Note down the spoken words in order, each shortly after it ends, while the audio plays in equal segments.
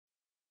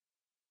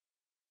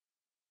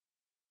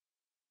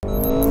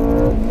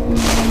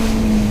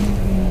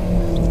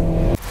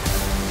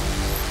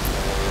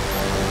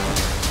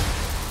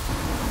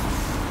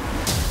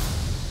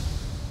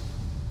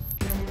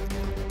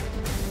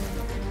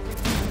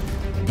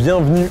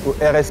Bienvenue au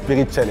RS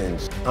Spirit Challenge,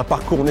 un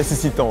parcours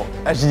nécessitant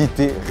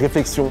agilité,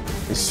 réflexion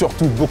et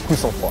surtout beaucoup de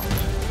sang-froid.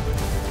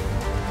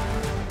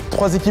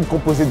 3 équipes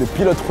composées de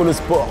pilotes Renault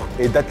Sport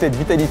et d'athlètes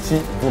Vitality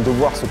vont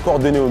devoir se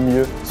coordonner au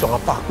mieux sur un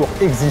parcours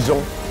exigeant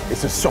et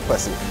se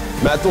surpasser.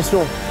 Mais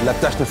attention, la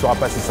tâche ne sera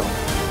pas si simple.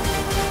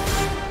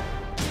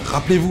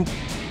 Rappelez-vous,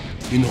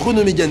 une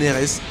Renault Mégane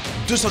RS,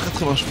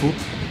 280 chevaux,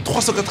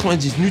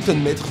 390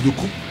 Nm de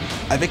couple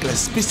avec la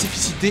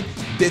spécificité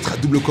d'être à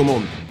double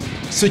commande,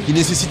 ce qui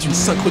nécessite une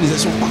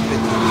synchronisation parfaite.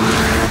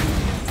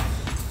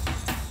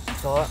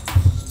 Ça va.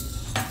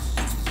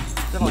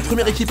 Notre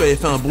première équipe avait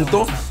fait un bon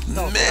temps,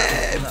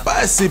 mais pas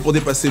assez pour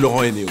dépasser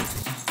Laurent et Néo.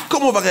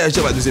 Comment va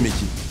réagir la deuxième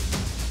équipe?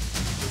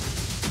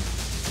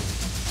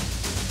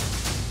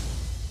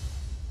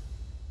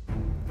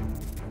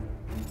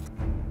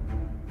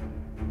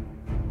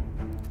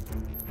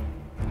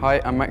 Hi,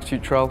 I'm Max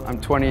Fewtrell.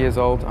 I'm 20 years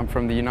old. I'm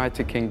from the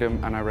United Kingdom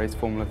and I race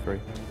Formula 3.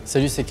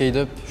 Salut, c'est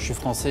Kaydop. Je suis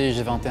français et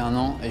j'ai 21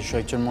 ans et je suis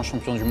actuellement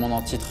champion du monde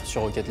en titre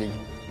sur Rocket League.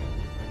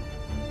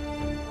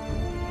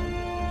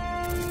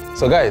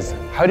 So guys,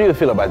 how do you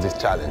feel about this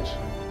challenge?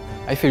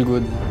 I feel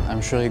good. I'm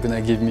sure you're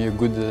gonna give me a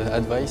good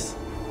advice,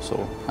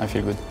 so I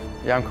feel good.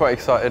 Yeah, I'm quite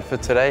excited for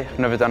today. I've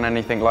never done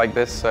anything like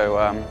this,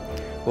 so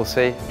we'll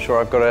see. I'm sure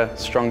I've got a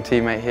strong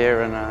teammate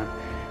here and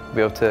we'll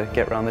be able to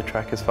get around the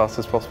track as fast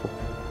as possible.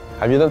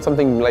 Have you done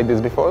something like this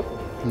before?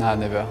 Nah,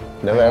 never.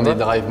 Never I ever? only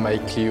drive my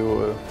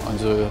Clio on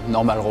the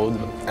normal road.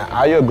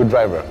 Are you a good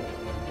driver?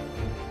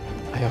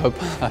 I hope.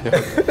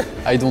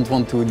 I don't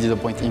want to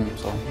disappoint him,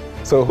 so.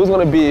 So who's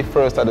going to be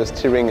first at the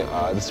steering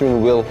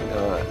wheel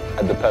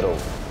at the pedal?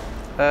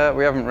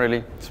 We haven't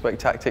really spoke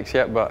tactics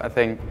yet, but I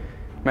think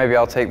maybe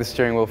I'll take the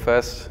steering wheel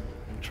first,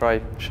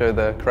 try show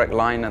the correct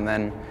line, and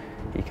then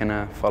he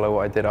can follow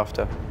what I did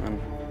after.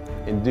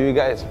 And do you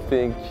guys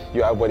think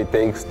you have what it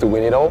takes to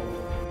win it all?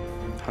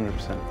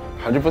 100%.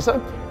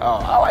 100%? Oh,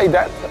 I like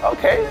that.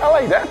 Okay, I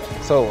like that.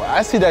 So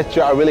I see that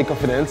you are really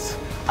confident.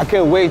 I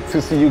can't wait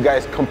to see you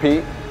guys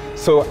compete.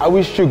 So I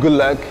wish you good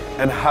luck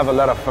and have a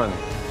lot of fun.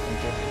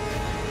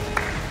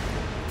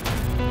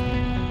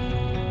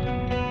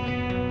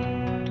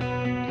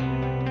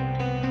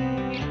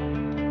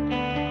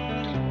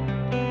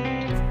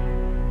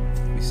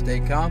 We stay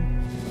calm.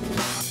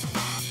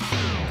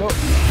 Go.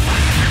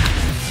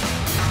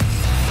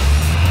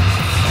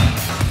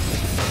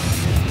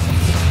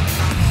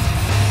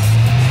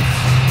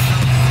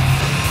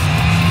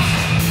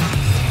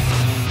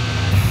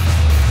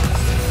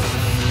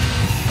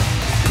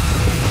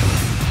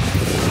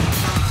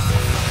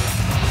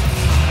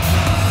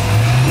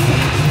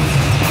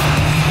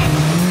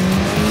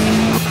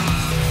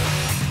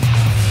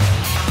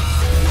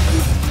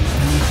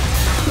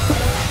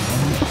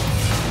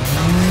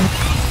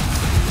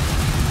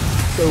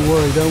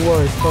 Don't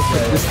worry, stop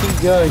it. Just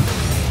keep going.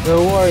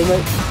 Don't worry,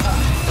 mate.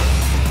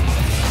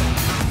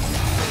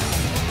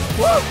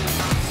 Whoa!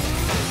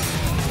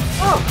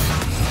 Oh!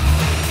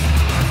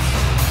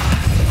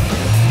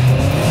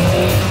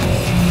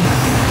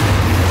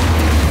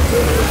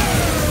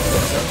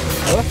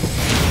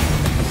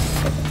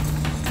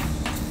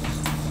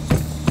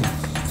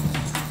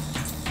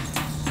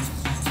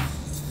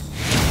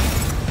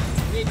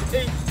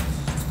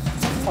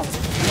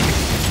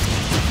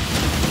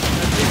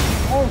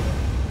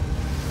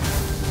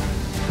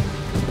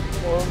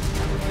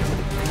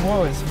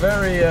 Oh, it's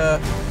very,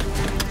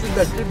 too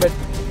bad.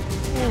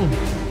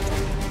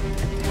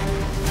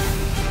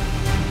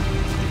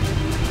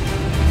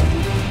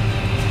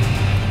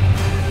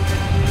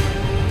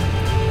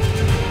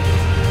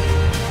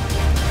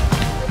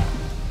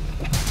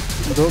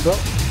 Go. Go.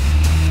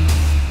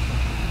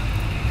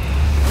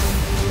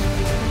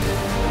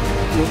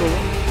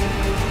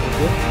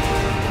 Okay.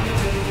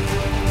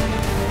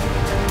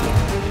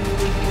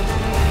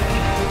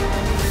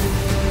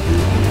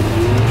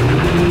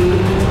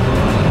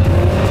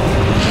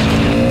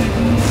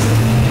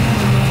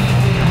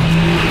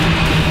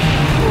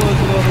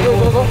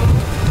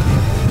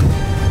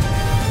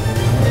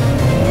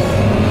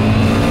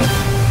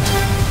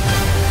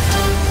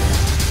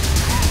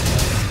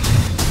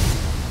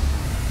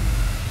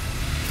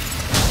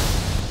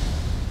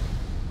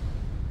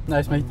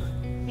 Nice, mate.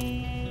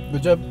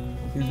 Good job.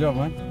 Good job,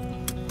 man.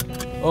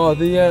 Oh,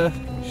 the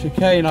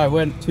chicane I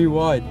went too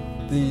wide.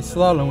 The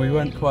slalom we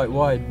went quite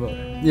wide, but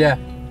yeah,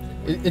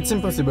 it's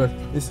impossible.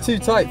 It's too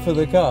tight for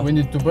the car. We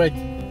need to brake.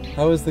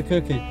 How was the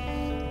cookie?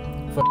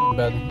 F***ing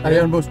bad. I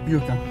almost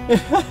puked.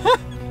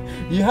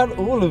 You had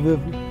all of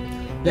them.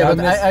 Yeah,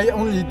 but I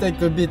only take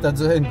a bit at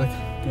the end. But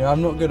yeah,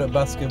 I'm not good at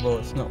basketball.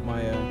 It's not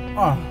my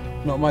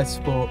not my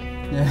sport.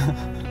 Yeah.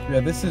 Yeah,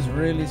 this is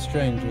really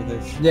strange with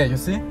this. Yeah, you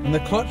see? And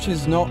the clutch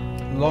is not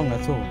long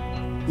at all.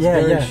 It's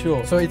very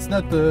short. So it's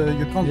not,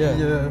 you can't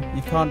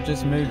you can't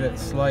just move it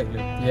slightly.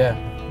 Yeah.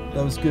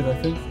 That was good, I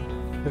think.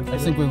 Hopefully. I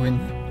think we win.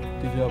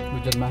 Good job.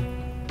 Good job, man.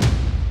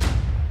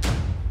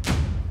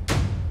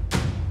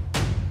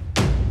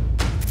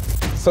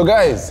 So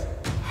guys,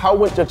 how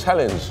went your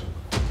challenge?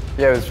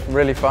 Yeah, it was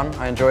really fun.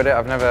 I enjoyed it.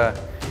 I've never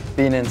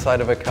been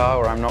inside of a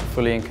car where I'm not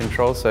fully in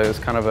control, so it was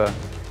kind of a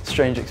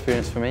strange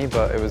experience for me,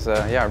 but it was,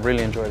 yeah, I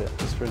really enjoyed it.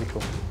 It was really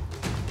cool.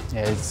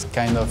 Yeah, it's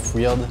kind of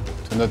weird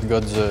to not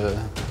got the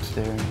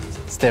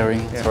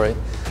steering, Yeah. sorry.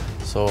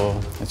 So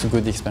it's a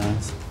good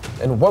experience.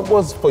 And what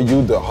was for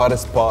you the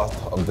hardest part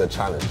of the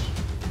challenge?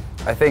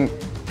 I think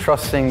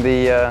trusting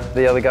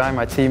the other guy,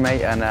 my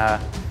teammate, and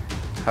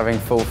having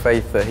full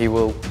faith that he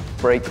will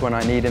brake when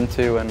I need him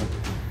to and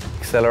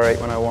accelerate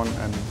when I want,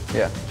 and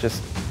yeah,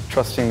 just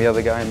trusting the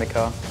other guy in the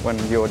car when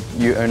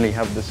you only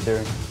have the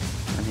steering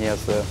and he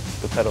has the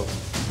pedals.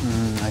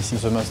 I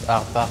think the most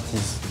hard part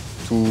is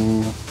to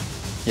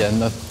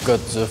not got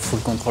the full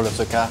control of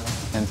the car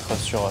and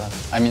trust your...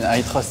 I mean,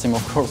 I trust him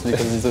of course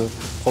because he's a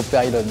pro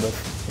pilot, but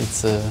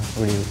it's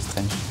really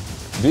strange.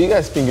 Do you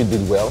guys think you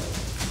did well?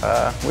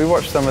 We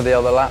watched some of the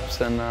other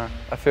laps and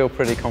I feel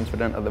pretty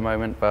confident at the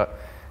moment, but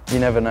you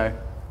never know.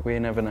 We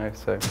never know,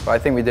 so but I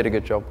think we did a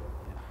good job.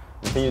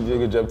 You think you did a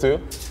good job too?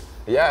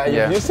 Yeah,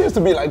 Yeah. You seem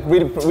to be like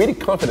really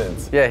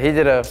confident. Yeah, he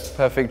did a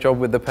perfect job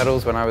with the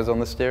pedals when I was on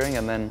the steering,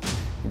 and then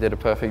he did a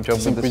perfect job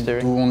with the We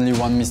steering. do only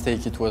one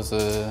mistake, it was...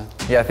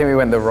 Yeah, I think we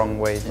went the wrong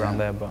way around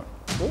there, but...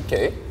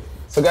 Okay.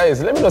 So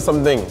guys, let me know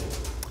something.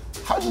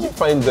 How did you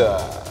find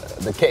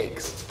the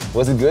cakes?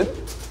 Was it good?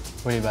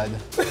 Really bad.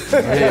 Really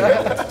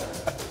bad.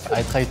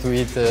 I try to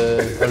eat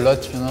a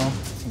lot, you know,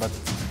 but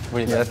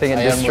really bad. Yeah, I think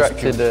it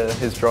distracted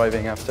his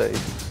driving after he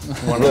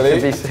wanted Really?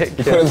 to be sick.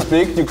 You couldn't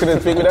speak? You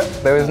couldn't speak with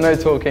that? There was no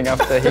talking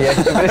after he ate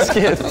the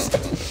biscuits.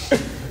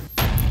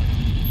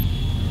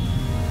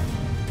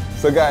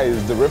 So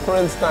guys, the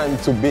reference time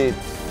to beat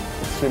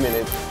is 3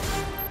 minutes,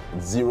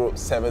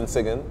 0.7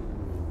 seconds.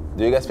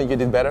 Do you guys think you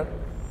did better?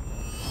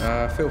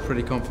 I feel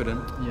pretty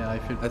confident. Yeah,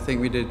 I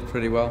think we did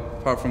pretty well,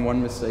 apart from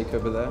one mistake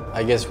over there.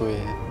 I guess we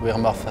are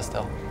more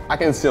faster. I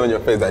can see on your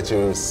face that you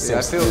Yeah,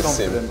 I seem feel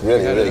confident. really,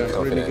 we had really a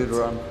confident. really good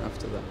run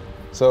after that.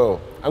 So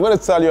I'm going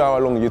to tell you how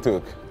long you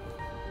took.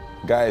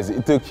 Guys,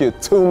 it took you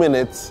 2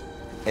 minutes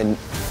and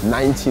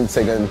 19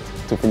 seconds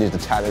to finish the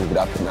challenge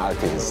without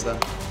penalties. Well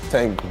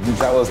done.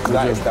 That was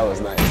nice, that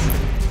was nice.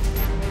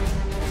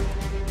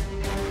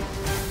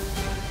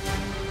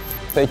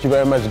 Thank you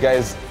very much,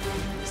 guys.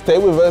 Stay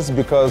with us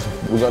because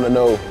we're going to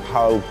know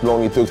how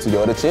long it took to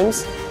the other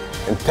teams.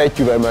 And thank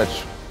you very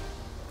much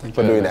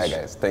for doing that,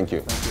 guys. Thank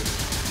you.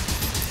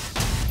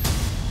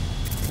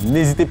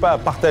 N'hésitez pas à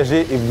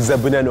partager et vous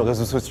abonner à nos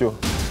réseaux sociaux.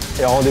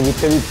 Et rendez-vous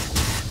très vite.